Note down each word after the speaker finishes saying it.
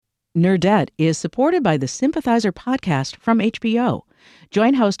Nerdette is supported by the Sympathizer podcast from HBO.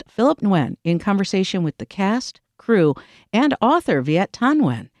 Join host Philip Nguyen in conversation with the cast, crew, and author Viet Thanh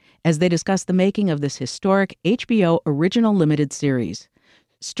Nguyen as they discuss the making of this historic HBO original limited series.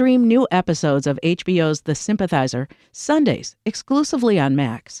 Stream new episodes of HBO's The Sympathizer Sundays exclusively on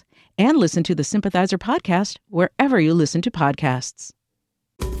Max. And listen to the Sympathizer podcast wherever you listen to podcasts.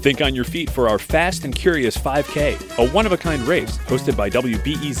 Think on your feet for our Fast and Curious 5K, a one-of-a-kind race hosted by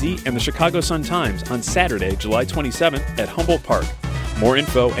WBEZ and the Chicago Sun-Times on Saturday, July 27th at Humboldt Park. More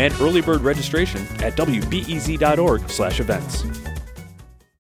info and early bird registration at wbez.org/events.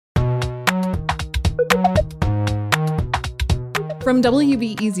 From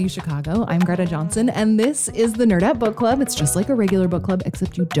WBEZ Chicago, I'm Greta Johnson, and this is the Nerdette Book Club. It's just like a regular book club,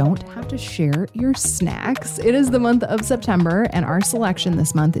 except you don't have to share your snacks. It is the month of September, and our selection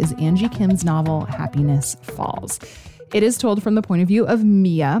this month is Angie Kim's novel, Happiness Falls. It is told from the point of view of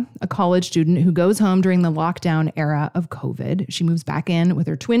Mia, a college student who goes home during the lockdown era of COVID. She moves back in with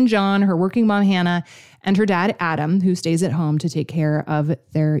her twin John, her working mom Hannah, and her dad Adam, who stays at home to take care of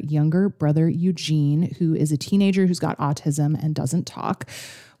their younger brother Eugene, who is a teenager who's got autism and doesn't talk.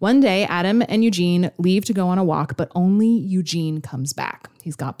 One day, Adam and Eugene leave to go on a walk, but only Eugene comes back.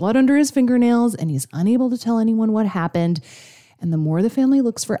 He's got blood under his fingernails, and he's unable to tell anyone what happened. And the more the family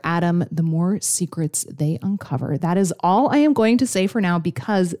looks for Adam, the more secrets they uncover. That is all I am going to say for now,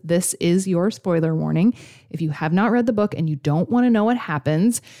 because this is your spoiler warning. If you have not read the book and you don't want to know what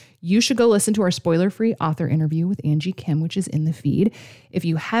happens, you should go listen to our spoiler-free author interview with Angie Kim, which is in the feed. If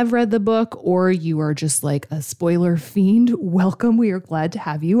you have read the book or you are just like a spoiler fiend, welcome. We are glad to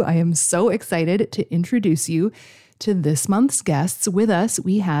have you. I am so excited to introduce you to this month's guests. With us,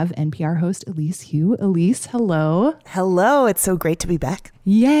 we have NPR host Elise Hu. Elise, hello. Hello. It's so great to be back.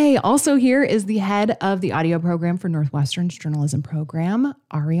 Yay. Also here is the head of the audio program for Northwestern's journalism program,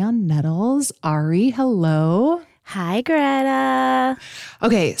 Ariane Nettles. Ari, hello. Hi, Greta.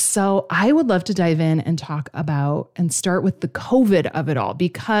 Okay, so I would love to dive in and talk about and start with the COVID of it all,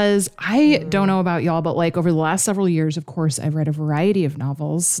 because I don't know about y'all, but like over the last several years, of course, I've read a variety of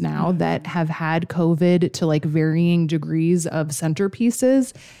novels now that have had COVID to like varying degrees of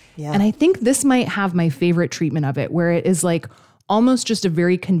centerpieces. Yeah. And I think this might have my favorite treatment of it, where it is like almost just a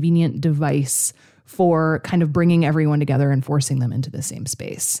very convenient device for kind of bringing everyone together and forcing them into the same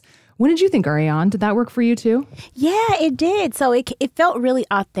space. What did you think, Ariane? Did that work for you too? Yeah, it did. So it felt really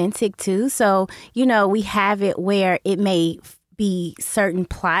authentic too. So, you know, we have it where it may be certain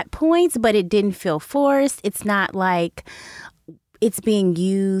plot points, but it didn't feel forced. It's not like it's being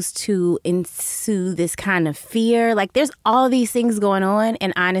used to ensue this kind of fear. Like there's all these things going on.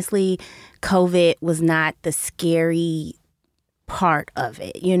 And honestly, COVID was not the scary part of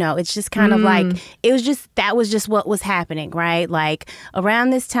it. You know, it's just kind of like, that was just what was happening, right? Like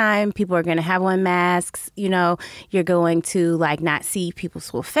around this time, people are going to have on masks, you know, you're going to like not see people's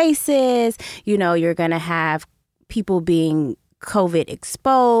full faces, you know, you're going to have people being COVID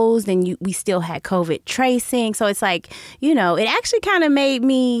exposed, and we still had COVID tracing. So it's like, you know, it actually kind of made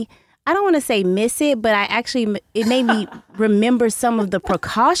me, I don't want to say miss it, but it made me remember some of the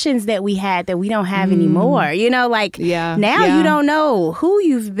precautions that we had that we don't have anymore. You know, like now you don't know who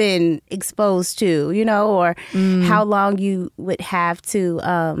you've been exposed to, you know, or how long you would have to,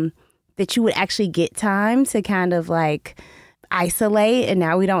 that you would actually get time to kind of like isolate, and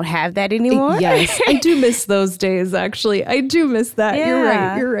now we don't have that anymore. Yes, I do miss those days, actually. I do miss that.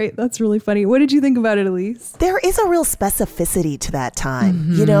 Yeah. You're right. That's really funny. What did you think about it, Elise? There is a real specificity to that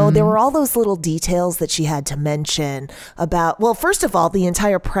time. You know, there were all those little details that she had to mention about, well, first of all, the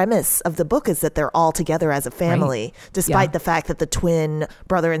entire premise of the book is that they're all together as a family, despite the fact that the twin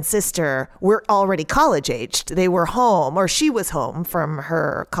brother and sister were already college aged. They were home, or she was home from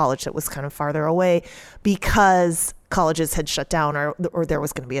her college that was kind of farther away because colleges had shut down, or there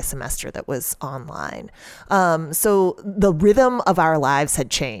was going to be a semester that was online. So the rhythm of our lives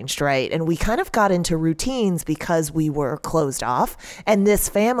had changed, right? And we kind of got into routines because we were closed off. And this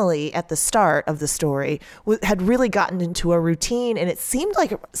family at the start of the story had really gotten into a routine, and it seemed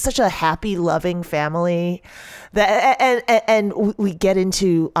like such a happy, loving family. And we get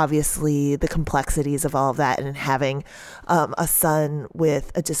into, obviously, the complexities of all of that, and having a son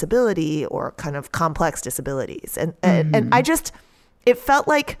with a disability or kind of complex disabilities. And I just, it felt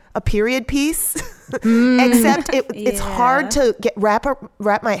like a period piece, except it's hard to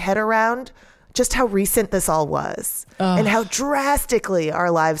wrap my head around just how recent this all was and how drastically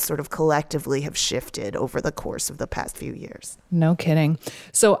our lives sort of collectively have shifted over the course of the past few years. No kidding.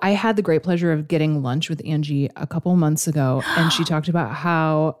 So I had the great pleasure of getting lunch with Angie a couple months ago, and she talked about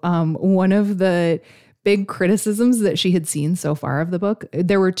how one of the big criticisms that she had seen so far of the book.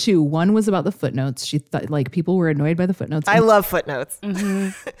 There were two. One was about the footnotes. She thought like people were annoyed by the footnotes. I love footnotes.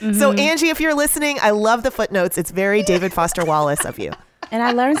 So Angie, if you're listening, I love the footnotes. It's very David Foster Wallace of you. And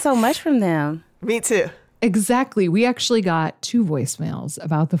I learned so much from them. Me too. Exactly. We actually got 2 voicemails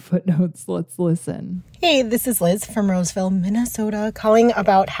about the footnotes. Let's listen. Hey, this is Liz from Roseville, Minnesota, calling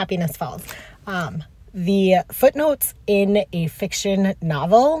about Happiness Falls. The footnotes in a fiction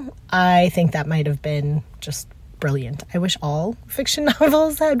novel, I think that might have been just brilliant. I wish all fiction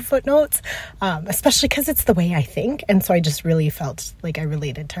novels had footnotes, especially because it's the way I think. And so I just really felt like I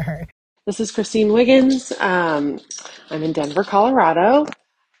related to her. This is Christine Wiggins. I'm in Denver, Colorado.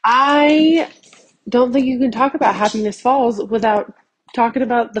 I don't think you can talk about Happiness Falls without talking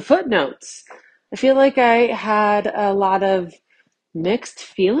about the footnotes. I feel like I had a lot of mixed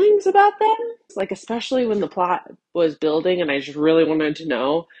feelings about them, like especially when the plot was building and I just really wanted to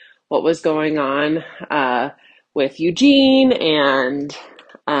know what was going on with Eugene and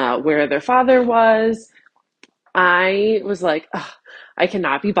where their father was. I was like, I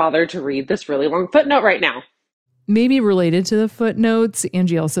cannot be bothered to read this really long footnote right now. Maybe related to the footnotes,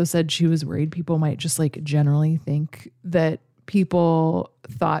 Angie also said she was worried people might just like generally think that people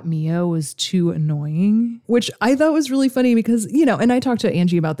thought Mia was too annoying, which I thought was really funny because, you know, and I talked to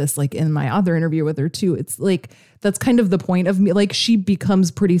Angie about this like in my other interview with her too. It's like, that's kind of the point of me. Like she becomes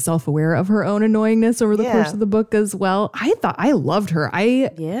pretty self-aware of her own annoyingness over the course of the book as well. I loved her.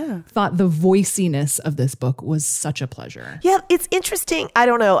 I thought the voiciness of this book was such a pleasure. Yeah, it's interesting. I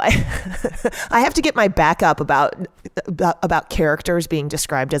don't know. I have to get my back up about characters being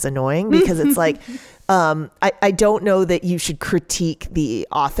described as annoying because it's like, I don't know that you should critique the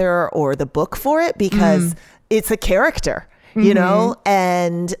author or the book for it because it's a character. You know,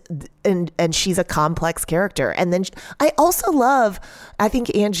 and she's a complex character. And then I also I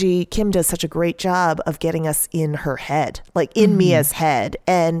think Angie Kim does such a great job of getting us in her head, like in Mia's head,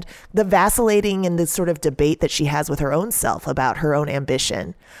 and the vacillating and the sort of debate that she has with her own self about her own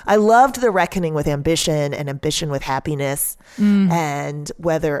ambition. I loved the reckoning with ambition and ambition with happiness and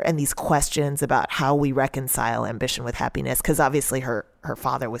these questions about how we reconcile ambition with happiness. Because obviously her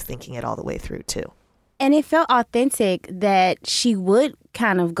father was thinking it all the way through too. And it felt authentic that she would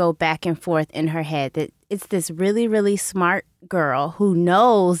kind of go back and forth in her head, that it's this really, really smart girl who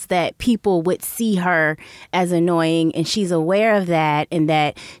knows that people would see her as annoying, and she's aware of that, and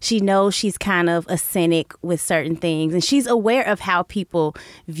that she knows she's kind of a cynic with certain things, and she's aware of how people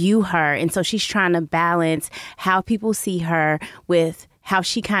view her. And so she's trying to balance how people see her with how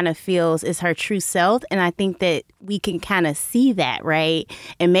she kind of feels is her true self. And I think that we can kind of see that, right?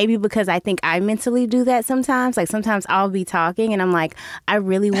 And maybe because I think I mentally do that sometimes. Like sometimes I'll be talking and I'm like, I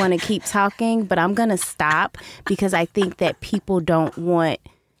really want to keep talking, but I'm going to stop because I think that people don't want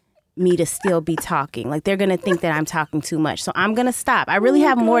me to still be talking. Like they're going to think that I'm talking too much. So I'm going to stop. I really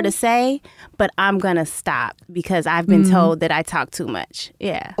have more to say, but I'm going to stop because I've been told that I talk too much.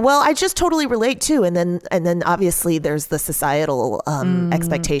 Yeah. Well, I just totally relate too. And then obviously there's the societal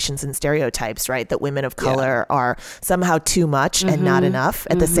expectations and stereotypes, right? That women of color are somehow too much and not enough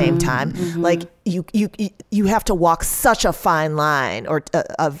at the same time. Like you have to walk such a fine line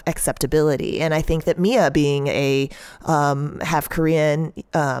of acceptability. And I think that Mia, being a half Korean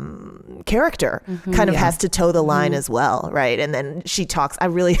character, kind of has to toe the line as well, right? And then she talks, I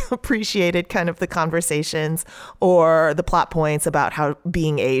really appreciated kind of the conversations or the plot points about how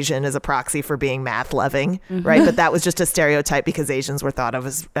being Asian is a proxy for being math loving, right? But that was just a stereotype because Asians were thought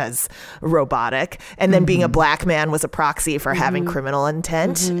of as robotic. And then being a black man was a proxy for having criminal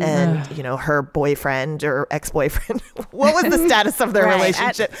intent. And, you know, her boyfriend or ex-boyfriend, what was the status of their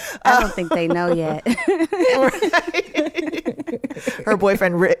relationship? I don't think they know yet. Her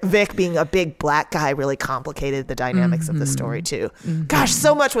boyfriend Vic being a big black guy really complicated the dynamics of the story too. Gosh,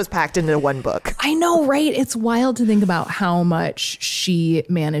 so much was packed into one book. I know, right? It's wild to think about how much she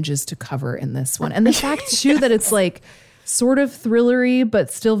manages to cover in this one. And the fact too that it's like sort of thrillery,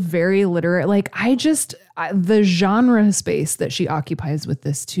 but still very literate. Like the genre space that she occupies with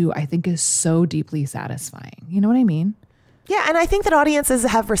this too, I think is so deeply satisfying. You know what I mean? Yeah, and I think that audiences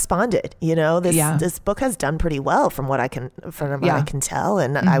have responded. You know, this book has done pretty well from what I can tell.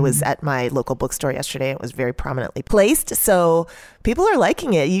 And I was at my local bookstore yesterday. It was very prominently placed, so people are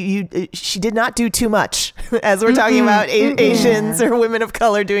liking it. She did not do too much, as we're talking about Asians or women of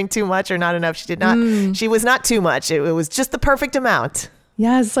color doing too much or not enough. She did not. She was not too much. It was just the perfect amount.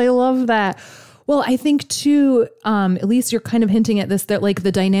 Yes, I love that. Well, I think too, at least you're kind of hinting at this, that like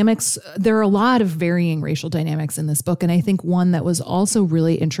the dynamics, there are a lot of varying racial dynamics in this book. And I think one that was also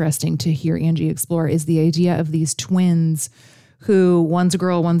really interesting to hear Angie explore is the idea of these twins who one's a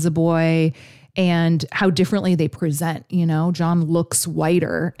girl, one's a boy. and how differently they present. You know, John looks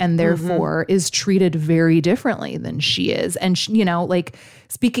whiter and therefore is treated very differently than she is. And, you know, like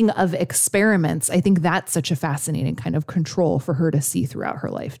speaking of experiments, I think that's such a fascinating kind of control for her to see throughout her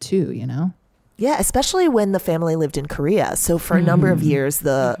life too, you know? Yeah, especially when the family lived in Korea. So for a number of years,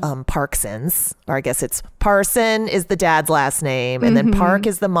 the Parksons, or I guess it's Parson is the dad's last name, and then Park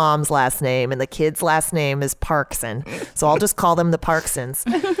is the mom's last name, and the kid's last name is Parkson. So I'll just call them the Parksons.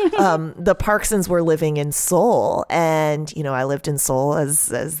 The Parksons were living in Seoul, and, you know, I lived in Seoul as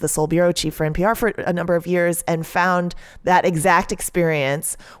the Seoul bureau chief for NPR for a number of years, and found that exact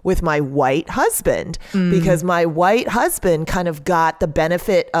experience with my white husband, because my white husband kind of got the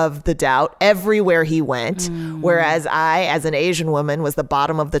benefit of the doubt everywhere he went, whereas I, as an Asian woman, was the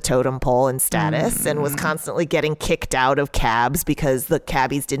bottom of the totem pole in status and was constantly getting kicked out of cabs because the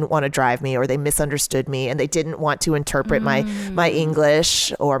cabbies didn't want to drive me, or they misunderstood me, and they didn't want to interpret my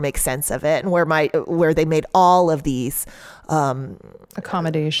English or make sense of it, and where they made all of these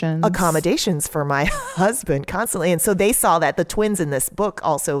accommodations for my husband constantly. And so they saw that. The twins in this book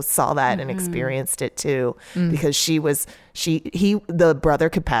also saw that and experienced it too, because the brother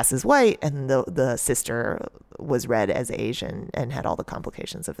could pass as white, and the sister was read as Asian and had all the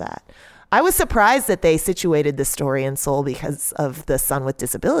complications of that. I was surprised that they situated the story in Seoul because of the son with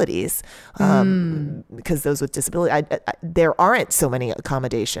disabilities, because those with disability, there aren't so many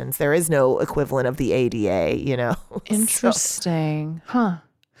accommodations. There is no equivalent of the ADA, you know. Interesting. Huh.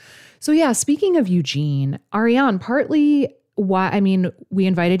 So yeah, speaking of Eugene, Ariane, partly why, I mean, we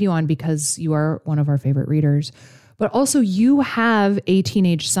invited you on because you are one of our favorite readers, but also you have a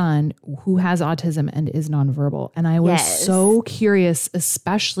teenage son who has autism and is nonverbal. And I was so curious,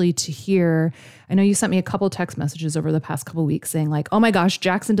 especially to hear, I know you sent me a couple text messages over the past couple weeks saying like, oh my gosh,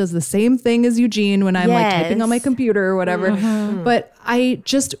 Jackson does the same thing as Eugene when I'm like typing on my computer or whatever. But I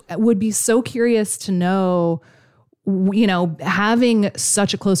just would be so curious to know, you know, having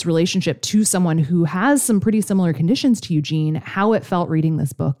such a close relationship to someone who has some pretty similar conditions to Eugene, how it felt reading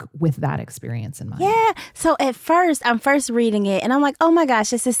this book with that experience in mind. Yeah. So at first, I'm reading it and I'm like, oh my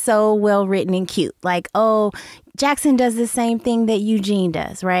gosh, this is so well written and cute. Like, oh, Jackson does the same thing that Eugene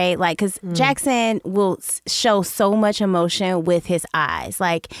does, right? Like, because Jackson will show so much emotion with his eyes.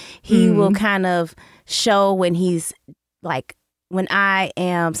 Like, he will kind of show when he's like, when I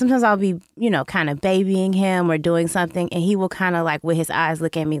am, sometimes I'll be, you know, kind of babying him or doing something, and he will kind of like with his eyes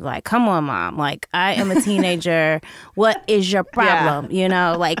look at me like, come on, mom, like I am a teenager. What is your problem? You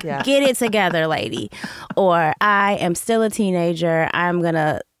know, like get it together, lady. Or I am still a teenager. I'm going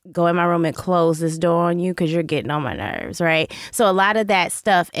to go in my room and close this door on you because you're getting on my nerves, right? So a lot of that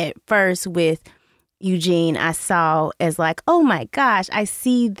stuff at first with Eugene, I saw as like, oh my gosh, I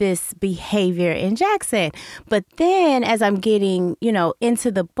see this behavior in Jackson. But then as I'm getting, you know, into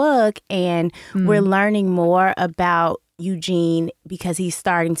the book and we're learning more about Eugene because he's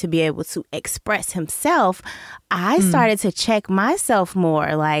starting to be able to express himself, I started to check myself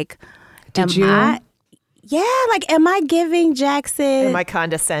more. Like, Did you? Am I giving Jackson? Am I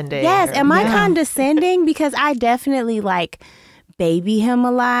condescending? Yes. Am I condescending? Because I definitely like baby him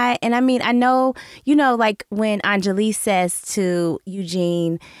a lot. And I mean, I know, you know, like when Anjali says to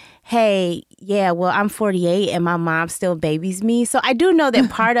Eugene, hey, yeah, well, I'm 48 and my mom still babies me. So I do know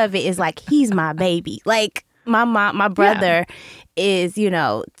that part of it is like, he's my baby. Like my brother is, you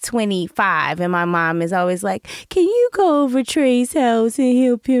know, 25 and my mom is always like, can you go over Trey's house and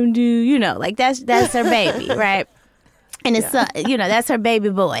help him do, you know, like that's her baby, right? And it's, you know, that's her baby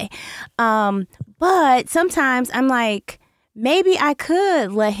boy. But sometimes I'm like, maybe I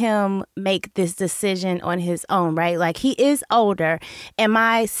could let him make this decision on his own, right? Like he is older. Have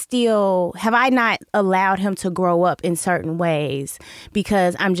I not allowed him to grow up in certain ways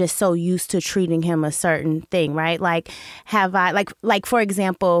because I'm just so used to treating him a certain thing, right? Like have I, like for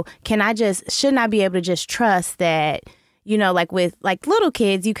example, shouldn't I be able to just trust that, you know, like with like little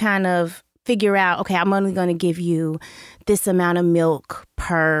kids, you kind of figure out, okay, I'm only going to give you this amount of milk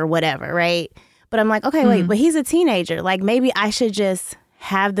per whatever, right? But I'm like, okay, wait, but he's a teenager. Like maybe I should just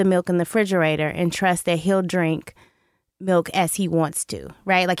have the milk in the refrigerator and trust that he'll drink milk as he wants to,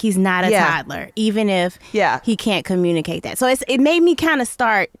 right? Like he's not a toddler, even if he can't communicate that. So it made me kind of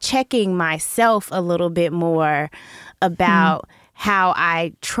start checking myself a little bit more about how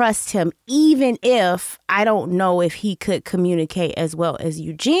I trust him, even if I don't know if he could communicate as well as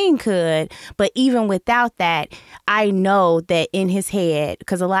Eugene could. But even without that, I know that in his head,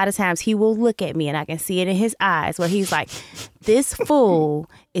 because a lot of times he will look at me and I can see it in his eyes where he's like, this fool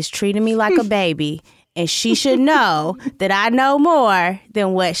is treating me like a baby and she should know that I know more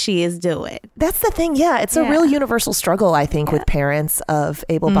than what she is doing. That's the thing. Yeah, it's a real universal struggle, I think, with parents of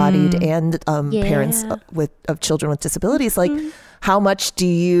able-bodied and parents of children with disabilities. Like, how much do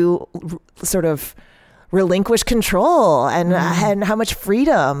you sort of relinquish control and how much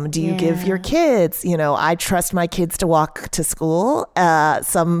freedom do you give your kids? You know, I trust my kids to walk to school.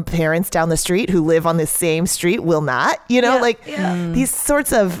 Some parents down the street who live on the same street will not, you know, these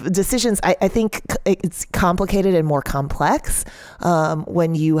sorts of decisions. I think it's complicated and more complex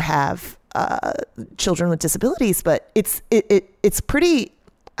when you have children with disabilities, but it's pretty,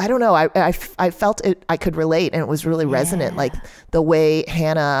 I don't know. I felt it, I could relate, and it was really resonant. Like the way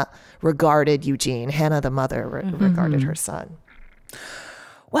Hannah regarded Eugene, Hannah, the mother, regarded her son.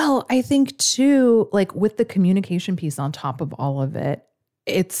 Well, I think too, like with the communication piece on top of all of it,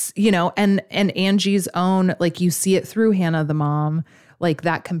 it's, you know, and Angie's own, like you see it through Hannah, the mom, like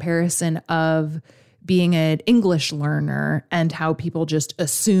that comparison of being an English learner and how people just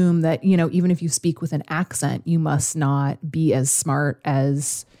assume that, you know, even if you speak with an accent, you must not be as smart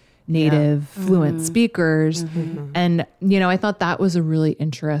as native fluent speakers. And, you know, I thought that was a really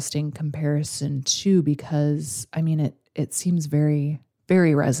interesting comparison too, because I mean, it seems very,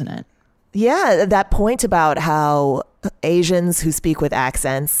 very resonant. Yeah, that point about how Asians who speak with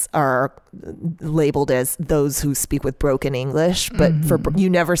accents are labeled as those who speak with broken English, but you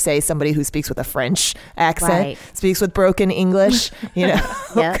never say somebody who speaks with a French accent speaks with broken English, you know,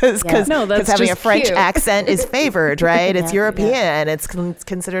 because having a French accent is favored, right? It's European, it's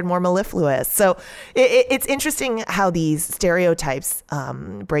considered more mellifluous. So it's interesting how these stereotypes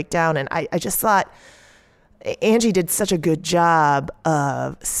break down, and I just thought Angie did such a good job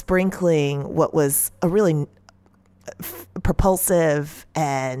of sprinkling what was a really propulsive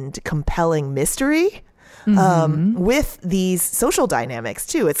and compelling mystery with these social dynamics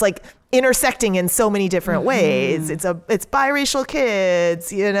too. It's like intersecting in so many different ways. It's biracial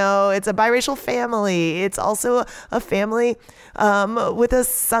kids, you know, it's a biracial family. It's also a family with a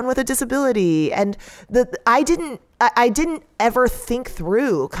son with a disability. And I didn't ever think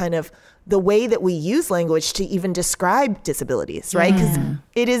through kind of the way that we use language to even describe disabilities, right?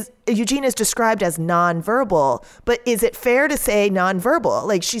 Because Eugene is described as nonverbal, but is it fair to say nonverbal?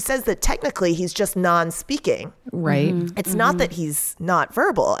 Like she says that technically he's just non-speaking. Right. It's not that he's not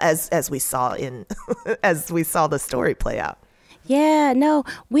verbal, as we saw as we saw the story play out. Yeah, no,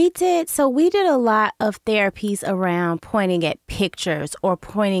 we did. So we did a lot of therapies around pointing at pictures or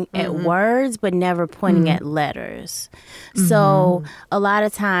pointing at words, but never pointing at letters. So a lot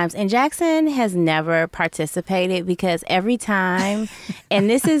of times, and Jackson has never participated because every time, and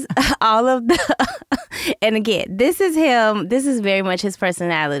this is all of and again, this is him. This is very much his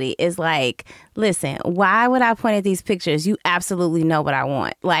personality, is like, listen, why would I point at these pictures? You absolutely know what I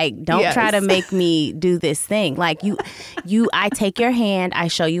want. Like, don't try to make me do this thing. Like I take your hand, I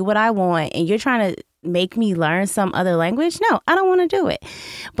show you what I want, and you're trying to make me learn some other language? No, I don't want to do it.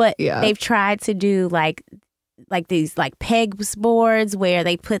 But they've tried to do like these like pegs boards where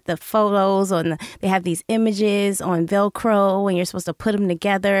they put the photos on they have these images on Velcro and you're supposed to put them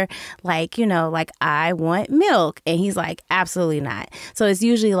together, like, you know, like I want milk, and he's like, absolutely not. So it's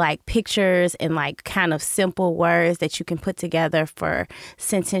usually like pictures and like kind of simple words that you can put together for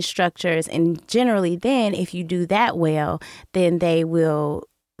sentence structures, and generally then if you do that well, then they will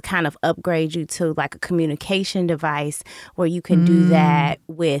kind of upgrade you to like a communication device where you can do that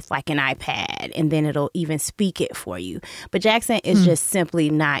with like an iPad, and then it'll even speak it for you. But Jackson is just simply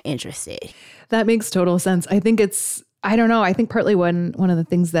not interested. That makes total sense. I think I don't know. I think partly one of the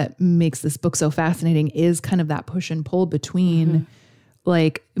things that makes this book so fascinating is kind of that push and pull between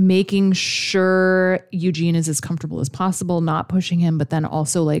like making sure Eugene is as comfortable as possible, not pushing him, but then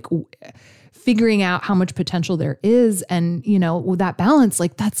also like figuring out how much potential there is. And, you know, with that balance,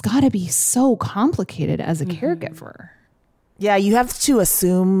 like that's got to be so complicated as a caregiver. Yeah, you have to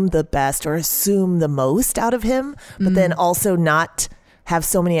assume the best or assume the most out of him, but then also not have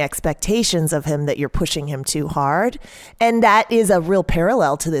so many expectations of him that you're pushing him too hard. And that is a real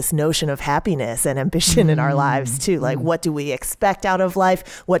parallel to this notion of happiness and ambition in our lives too. Like, what do we expect out of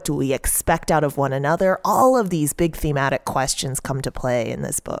life? What do we expect out of one another? All of these big thematic questions come to play in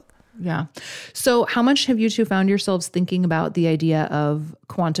this book. Yeah. So how much have you two found yourselves thinking about the idea of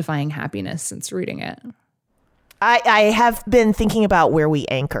quantifying happiness since reading it? I have been thinking about where we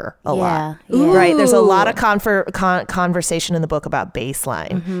anchor a lot. Yeah. Right. There's a lot of conversation in the book about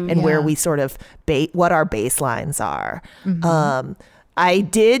baseline and where we sort of what our baselines are. I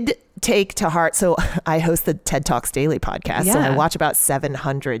did take to heart. So I host the TED Talks Daily podcast, and I watch about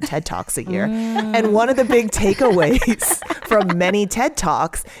 700 TED Talks a year. And one of the big takeaways from many TED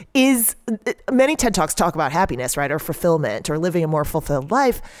Talks is many TED Talks talk about happiness, right? Or fulfillment or living a more fulfilled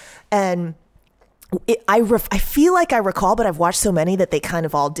life. And I feel like I recall, but I've watched so many that they kind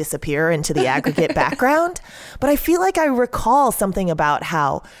of all disappear into the aggregate background. But I feel like I recall something about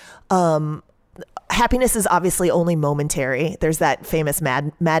how happiness is obviously only momentary. There's that famous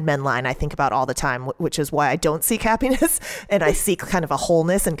Mad Men line I think about all the time, which is why I don't seek happiness and I seek kind of a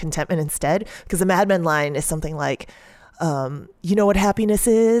wholeness and contentment instead. Because the Mad Men line is something like, you know what happiness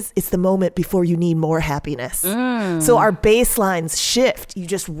is? It's the moment before you need more happiness. So our baselines shift. You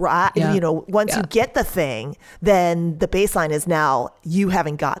just, once you get the thing, then the baseline is now you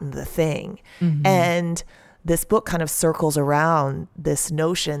haven't gotten the thing. And this book kind of circles around this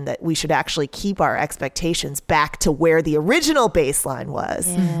notion that we should actually keep our expectations back to where the original baseline was.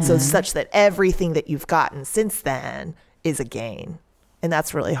 So such that everything that you've gotten since then is a gain. And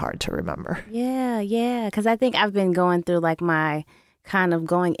that's really hard to remember. Yeah. Because I think I've been going through like my kind of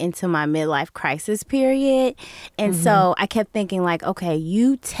going into my midlife crisis period. And so I kept thinking like, okay,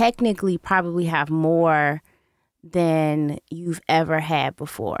 you technically probably have more than you've ever had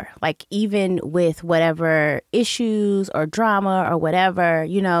before. Like even with whatever issues or drama or whatever,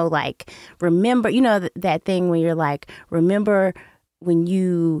 like remember, that thing when you're like, remember when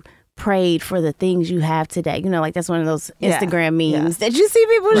you prayed for the things you have today. Like that's one of those Instagram memes that you see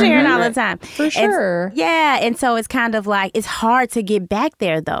people sharing all the time. For sure. And so it's kind of like it's hard to get back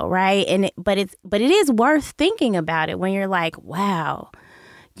there though, right? But it is worth thinking about it when you're like, wow,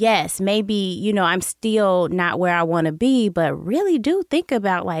 yes, maybe, I'm still not where I want to be, but really do think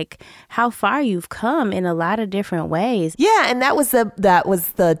about like how far you've come in a lot of different ways. Yeah, and that was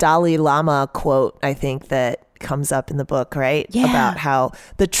the Dalai Lama quote, I think, that comes up in the book, right? Yeah. About how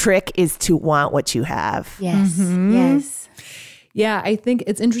the trick is to want what you have. Yes. Yes. Yeah, I think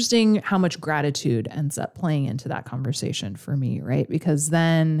it's interesting how much gratitude ends up playing into that conversation for me, right? Because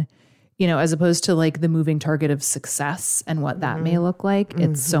then, as opposed to like the moving target of success and what that may look like,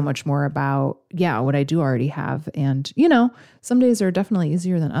 it's so much more about, what I do already have. And, some days are definitely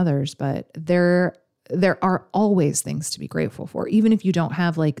easier than others, but there are always things to be grateful for, even if you don't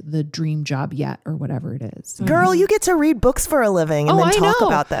have like the dream job yet or whatever it is. Girl, you get to read books for a living and then talk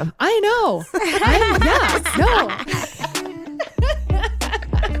about them. I know.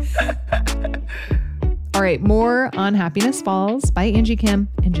 All right, more on Happiness Falls by Angie Kim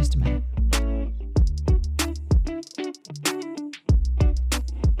in just a minute.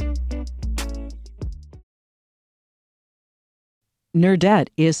 Nerdette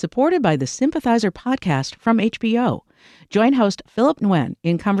is supported by the Sympathizer podcast from HBO. Join host Philip Nguyen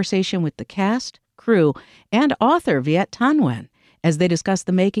in conversation with the cast, crew, and author Viet Thanh Nguyen as they discuss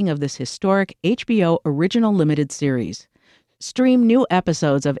the making of this historic HBO original limited series. Stream new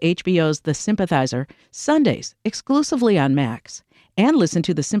episodes of HBO's The Sympathizer Sundays exclusively on Max, and listen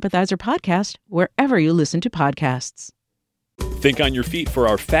to the Sympathizer podcast wherever you listen to podcasts. Think on your feet for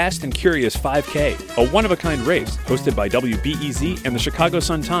our Fast and Curious 5K, a one-of-a-kind race hosted by WBEZ and the Chicago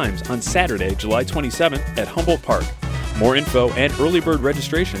Sun-Times on Saturday, July 27th at Humboldt Park. More info and early bird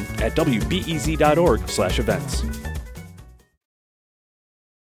registration at wbez.org/events.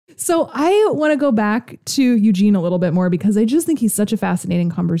 So I want to go back to Eugene a little bit more because I just think he's such a fascinating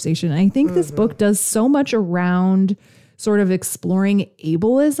conversation. And I think this book does so much around sort of exploring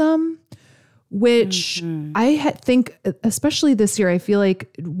ableism, which I think, especially this year, I feel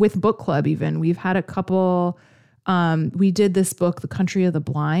like with book club even, we've had a couple, we did this book, The Country of the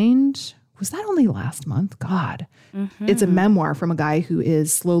Blind. Was that only last month? God. It's a memoir from a guy who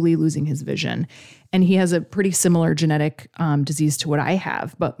is slowly losing his vision. And he has a pretty similar genetic disease to what I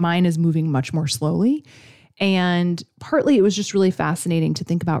have, but mine is moving much more slowly. And partly it was just really fascinating to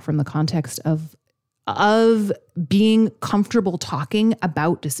think about from the context of being comfortable talking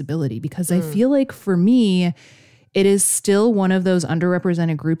about disability, because I feel like for me, it is still one of those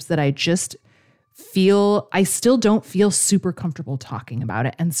underrepresented groups that I still don't feel super comfortable talking about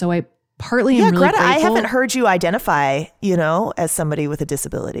it. And so I partly am really Greta, grateful. I haven't heard you identify, as somebody with a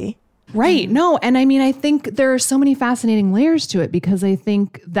disability. Right. No. And I mean, I think there are so many fascinating layers to it, because I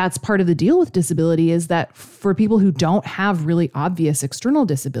think that's part of the deal with disability is that for people who don't have really obvious external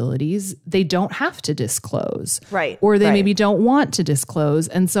disabilities, they don't have to disclose. Right. Or they maybe don't want to disclose.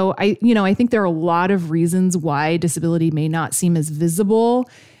 And so I think there are a lot of reasons why disability may not seem as visible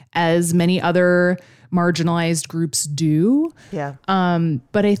as many other marginalized groups do. Yeah.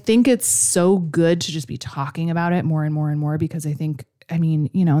 But I think it's so good to just be talking about it more and more and more, because I think, and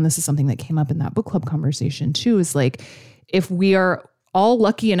this is something that came up in that book club conversation too, is like, if we are all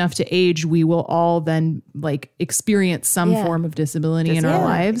lucky enough to age, we will all then like experience some form of disability in our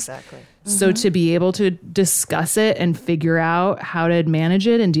lives. Exactly. So to be able to discuss it and figure out how to manage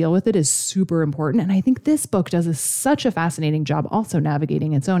it and deal with it is super important. And I think this book does such a fascinating job also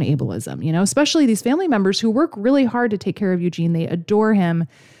navigating its own ableism, you know, especially these family members who work really hard to take care of Eugene. They adore him,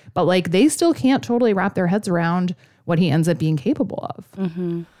 but like they still can't totally wrap their heads around what he ends up being capable of.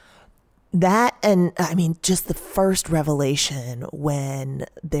 Mm-hmm. That, and I mean, just the first revelation when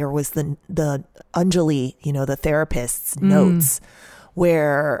there was the Anjali, you know, the therapist's notes,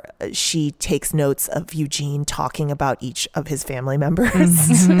 where she takes notes of Eugene talking about each of his family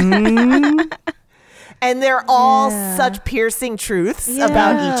members. And they're all such piercing truths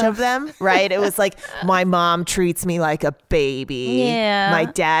about each of them, right? It was like, my mom treats me like a baby. Yeah. My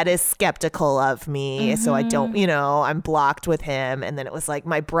dad is skeptical of me, so I don't, you know, I'm blocked with him. And then it was like,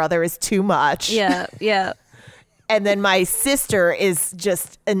 my brother is too much. Yeah, yeah. And then my sister is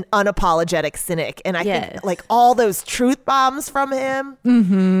just an unapologetic cynic. And I think like all those truth bombs from him,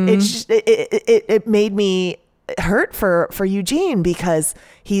 it made me hurt for Eugene because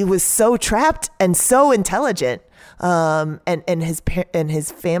he was so trapped and so intelligent. And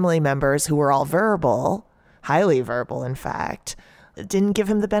his family members, who were all verbal, highly verbal, in fact, didn't give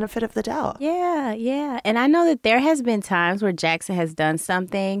him the benefit of the doubt. Yeah, yeah. And I know that there has been times where Jackson has done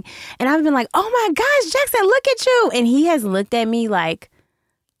something and I've been like, oh my gosh, Jackson, look at you. And he has looked at me like,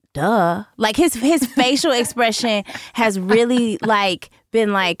 duh. Like his facial expression has really like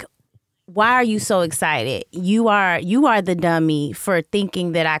been like, why are you so excited? You are the dummy for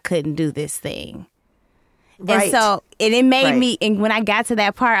thinking that I couldn't do this thing. Right. And so, and it made me, and when I got to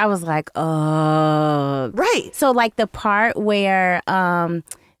that part, I was like, oh. Right. So like the part where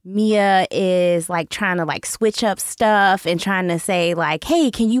Mia is like trying to like switch up stuff and trying to say like,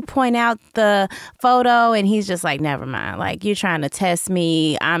 hey, can you point out the photo? And he's just like, never mind. Like, you're trying to test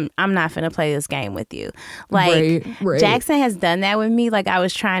me. I'm not finna play this game with you. Like Right. Jackson has done that with me. Like I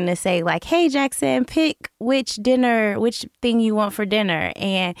was trying to say like, hey, Jackson, pick which thing you want for dinner.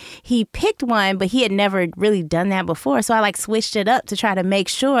 And he picked one, but he had never really done that before. So I like switched it up to try to make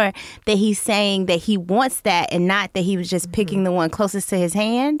sure that he's saying that he wants that and not that he was just picking the one closest to his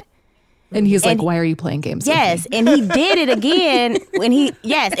hand. And he's like, why are you playing games with me? And he did it again when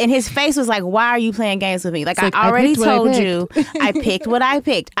and his face was like, why are you playing games with me? Like, I already told you, I picked what I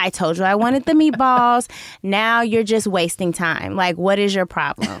picked. I told you I wanted the meatballs. Now you're just wasting time. Like, what is your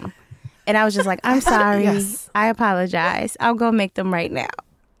problem? And I was just like, I'm sorry. I apologize. I'll go make them right now.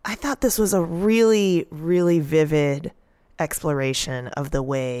 I thought this was a really, really vivid exploration of the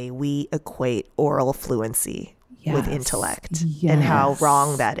way we equate oral fluency with intellect and how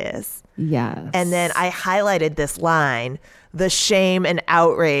wrong that is. Yes. And then I highlighted this line, the shame and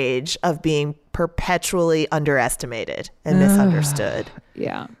outrage of being perpetually underestimated and misunderstood.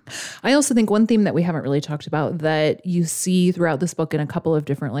 Yeah. I also think one theme that we haven't really talked about that you see throughout this book in a couple of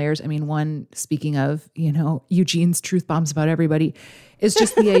different layers. I mean, one, speaking of, you know, Eugene's truth bombs about everybody, is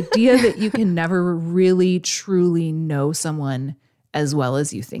just the idea that you can never really truly know someone as well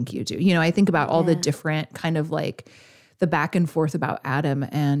as you think you do. You know, I think about all the different kind of like the back and forth about Adam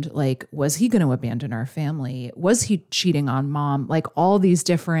and like, was he going to abandon our family? Was he cheating on mom? Like all these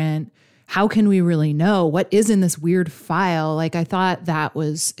different, how can we really know what is in this weird file? Like I thought that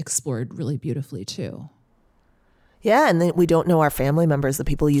was explored really beautifully too. Yeah, and then we don't know our family members, the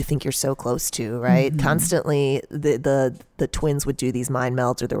people you think you're so close to, right? Mm-hmm. Constantly, the twins would do these mind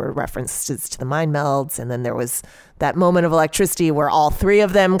melds, or there were references to the mind melds, and then there was that moment of electricity where all three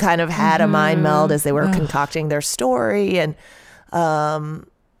of them kind of had a mind meld as they were concocting their story, and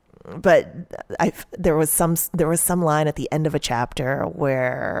but there was some line at the end of a chapter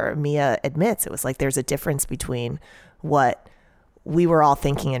where Mia admits it was like there's a difference between what we were all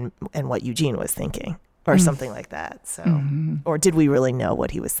thinking and what Eugene was thinking. Or something like that. So, or did we really know what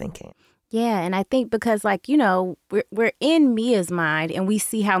he was thinking? Yeah, and I think because, like, you know, we're in Mia's mind and we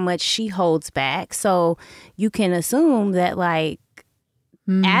see how much she holds back. So you can assume that, like,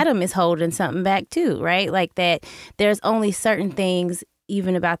 Adam is holding something back too, right? Like that there's only certain things,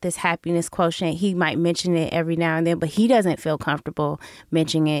 even about this happiness quotient, he might mention it every now and then, but he doesn't feel comfortable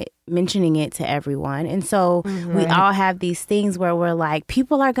mentioning it to everyone. And so we all have these things where we're like,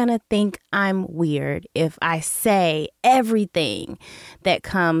 people are going to think I'm weird if I say everything that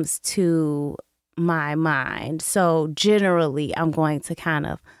comes to my mind. So generally, I'm going to kind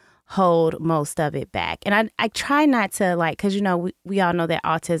of hold most of it back. And I try not to, like, because, you know, we all know that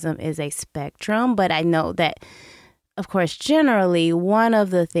autism is a spectrum, but I know that, of course, generally, one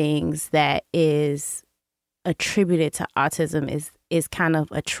of the things that is attributed to autism is kind of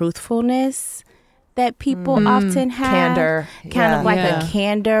a truthfulness that people often have. Candor. Kind of like Yeah. a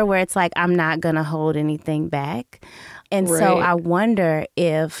candor where it's like, I'm not going to hold anything back. And so Right. I wonder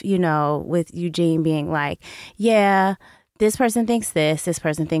if, with Eugene being like, yeah, this person thinks this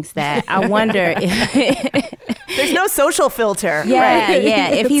person thinks that. I wonder if... There's no social filter. Yeah, Right? yeah.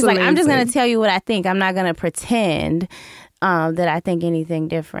 If he's It's like, I'm just going to amazing. tell you what I think. I'm not going to pretend that I think anything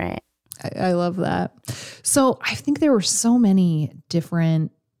different. I love that. So I think there were so many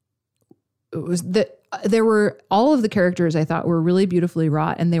different. There were all of the characters I thought were really beautifully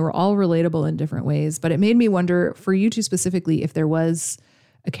wrought, and they were all relatable in different ways. But it made me wonder, for you two specifically, if there was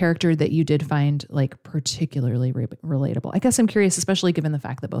a character that you did find like particularly relatable. I guess I'm curious, especially given the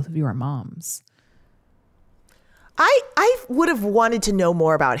fact that both of you are moms. I would have wanted to know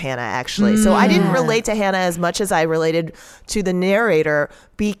more about Hannah, actually. So I didn't relate to Hannah as much as I related to the narrator,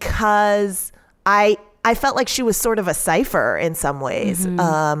 because I felt like she was sort of a cipher in some ways.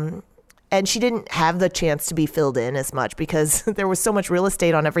 And she didn't have the chance to be filled in as much because there was so much real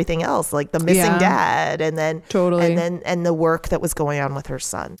estate on everything else, like the missing dad, and then Totally. and the work that was going on with her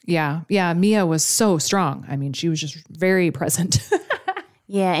son. Yeah. Mia was so strong. I mean, she was just very present.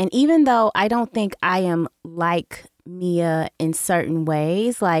 Yeah, and even though I don't think I am like Mia in certain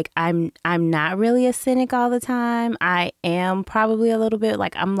ways, like I'm not really a cynic all the time. I am probably a little bit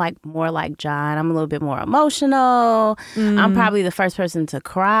like, I'm like more like John. I'm a little bit more emotional. I'm probably the first person to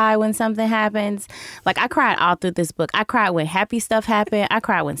cry when something happens. Like I cried all through this book. I cried when happy stuff happened. I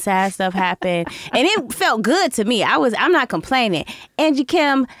cried when sad stuff happened, and it felt good to me. I'm not complaining. Angie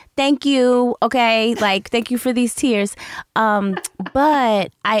Kim, thank you. Okay, like thank you for these tears.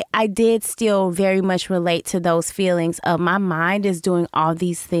 But I did still very much relate to those feelings of my mind is doing all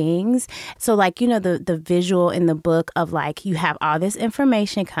these things. So like, the visual in the book of like, you have all this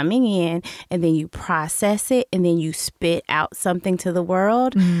information coming in and then you process it and then you spit out something to the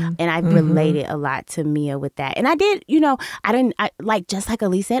world. And I related a lot to Mia with that. And I did, just like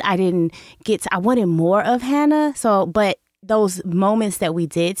Elise said, I wanted more of Hannah. So, but those moments that we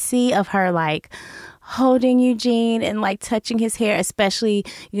did see of her like holding Eugene and like touching his hair, especially,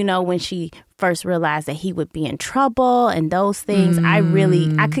 when she first realized that he would be in trouble and those things, I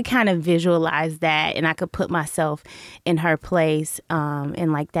could kind of visualize that, and I could put myself in her place,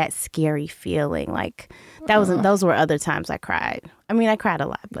 and like that scary feeling. Like those were other times I cried. I mean, I cried a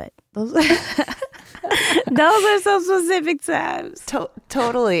lot, but those those are some specific times.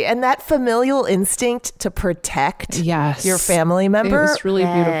 Totally. And that familial instinct to protect your family member. It was really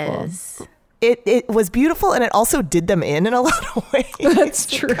beautiful. Yes. It was beautiful, and it also did them in a lot of ways. That's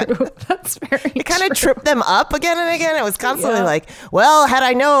true. That's very It kind true. of tripped them up again and again. It was constantly like, well, had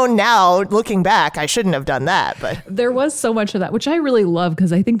I known now, looking back, I shouldn't have done that. But There was so much of that, which I really love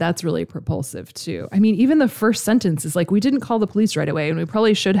because I think that's really propulsive too. I mean, even the first sentence is like, we didn't call the police right away and we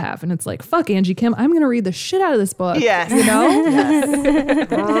probably should have. And it's like, fuck, Angie Kim, I'm going to read the shit out of this book. yes, yes.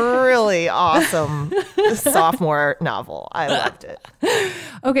 Really awesome sophomore novel. I loved it.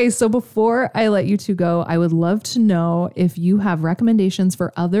 Okay, so before I let you two go, I would love to know if you have recommendations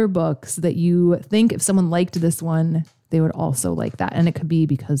for other books that you think if someone liked this one, they would also like that. And it could be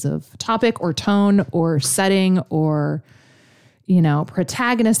because of topic or tone or setting or,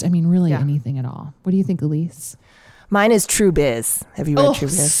 protagonist. I mean, really anything at all. What do you think, Elise? Mine is True Biz. Have you read True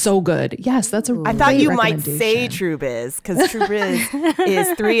Biz? So good. Yes, that's a I thought great you might say recommendation. True Biz, because True Biz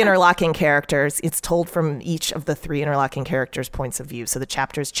is 3 interlocking characters. It's told from each of the 3 interlocking characters' points of view. So the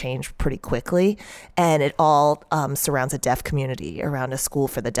chapters change pretty quickly. And it all surrounds a deaf community around a school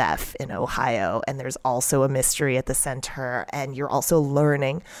for the deaf in Ohio. And there's also a mystery at the center. And you're also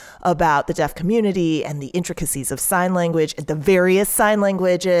learning about the deaf community and the intricacies of sign language, the various sign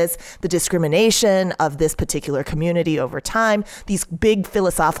languages, the discrimination of this particular community over time, these big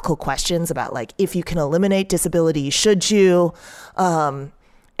philosophical questions about like, if you can eliminate disability, should you? And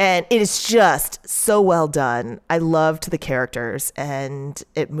it is just so well done. I loved the characters and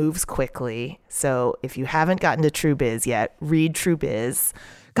it moves quickly. So if you haven't gotten to True Biz yet, read True Biz.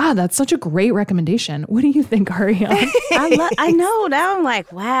 God, that's such a great recommendation. What do you think, Ariana? I know. Now I'm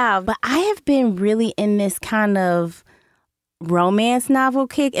like, wow. But I have been really in this kind of romance novel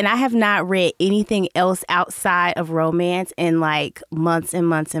kick, and I have not read anything else outside of romance in like months and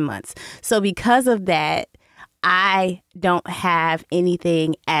months and months. So because of that, I don't have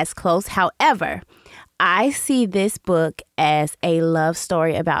anything as close. However, I see this book as a love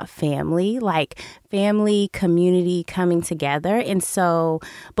story about family, like family, community coming together. And so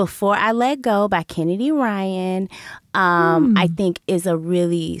Before I Let Go by Kennedy Ryan, I think is a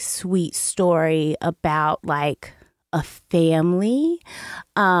really sweet story about like a family.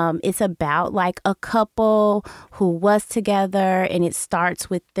 It's about like a couple who was together, and it starts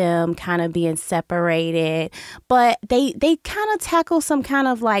with them kind of being separated, but they kind of tackle some kind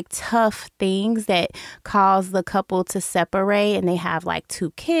of like tough things that cause the couple to separate, and they have like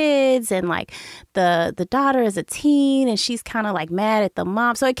 2 kids, and like the daughter is a teen, and she's kind of like mad at the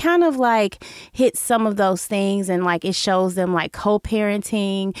mom, so it kind of like hits some of those things, and like it shows them like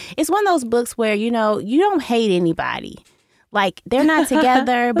co-parenting. It's one of those books where, you know, you don't hate anybody. Like, they're not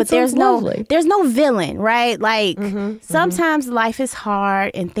together, but there's no villain, right? Like, sometimes life is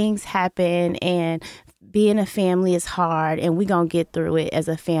hard and things happen, and being a family is hard, and we're going to get through it as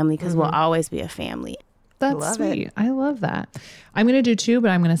a family because we'll always be a family. That's sweet. I love that. I'm going to do 2, but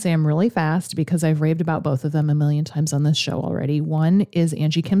I'm going to say them really fast because I've raved about both of them a million times on this show already. One is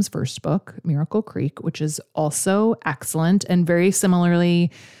Angie Kim's first book, Miracle Creek, which is also excellent and very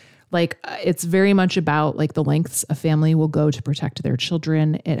similarly, like, it's very much about like the lengths a family will go to protect their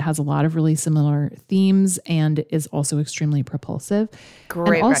children. It has a lot of really similar themes and is also extremely propulsive.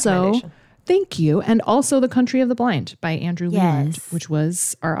 Great and also, recommendation. Thank you. And also The Country of the Blind by Andrew Leland, which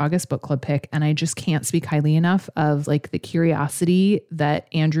was our August book club pick. And I just can't speak highly enough of like the curiosity that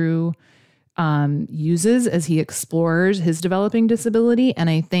Andrew uses as he explores his developing disability.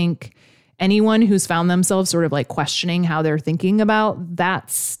 And I think anyone who's found themselves sort of like questioning how they're thinking about that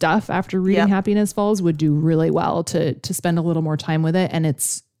stuff after reading Happiness Falls would do really well to spend a little more time with it. And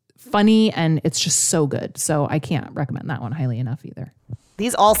it's funny and it's just so good. So I can't recommend that one highly enough either.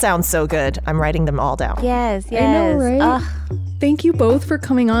 These all sound so good. I'm writing them all down. Yes. I know, right? Thank you both for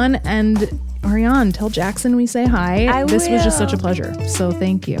coming on. And Ariane, tell Jackson we say hi. This was just such a pleasure. So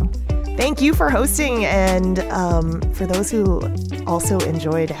thank you. Thank you for hosting. And for those who also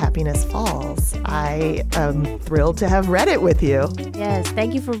enjoyed Happiness Falls, I am thrilled to have read it with you. Yes.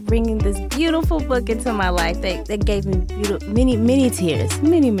 Thank you for bringing this beautiful book into my life. That gave me many tears.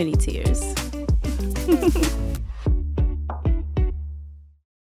 Many tears.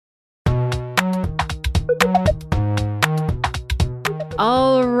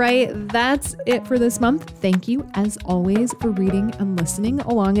 All right, that's it for this month. Thank you, as always, for reading and listening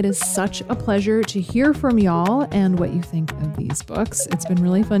along. It is such a pleasure to hear from y'all and what you think of these books. It's been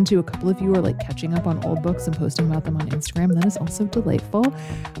really fun, too. A couple of you are like catching up on old books and posting about them on Instagram. That is also delightful.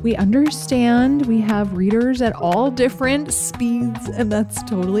 We understand we have readers at all different speeds, and that's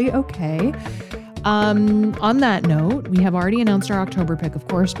totally okay. On that note, we have already announced our October pick, of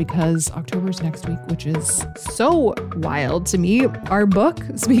course, because October's next week, which is so wild to me. Our book,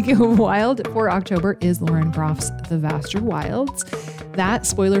 speaking of wild, for October is Lauren Groff's The Vaster Wilds. That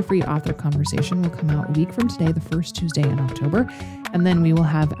spoiler-free author conversation will come out a week from today, the first Tuesday in October. And then we will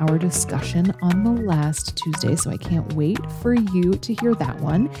have our discussion on the last Tuesday. So I can't wait for you to hear that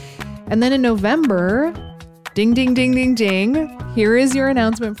one. And then in November, ding, ding, ding, ding, ding. Here is your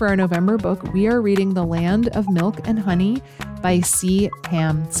announcement for our November book. We are reading The Land of Milk and Honey by C.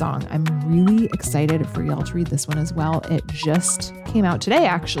 Pam Song. I'm really excited for y'all to read this one as well. It just came out today,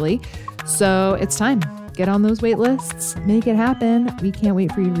 actually. So it's time. Get on those wait lists. Make it happen. We can't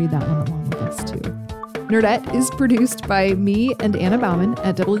wait for you to read that one along with us, too. Nerdette is produced by me and Anna Bauman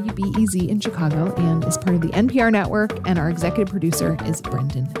at WBEZ in Chicago and is part of the NPR network. And our executive producer is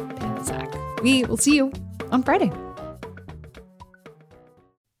Brendan Panzak. We will see you on Friday.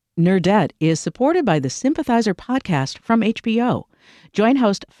 Nerdette is supported by the Sympathizer podcast from HBO. Join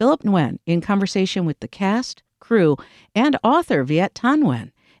host Philip Nguyen in conversation with the cast, crew, and author Viet Thanh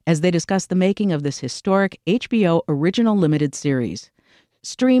Nguyen as they discuss the making of this historic HBO original limited series.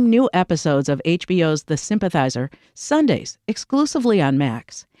 Stream new episodes of HBO's The Sympathizer Sundays exclusively on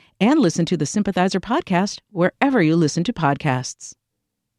Max, and listen to the Sympathizer podcast wherever you listen to podcasts.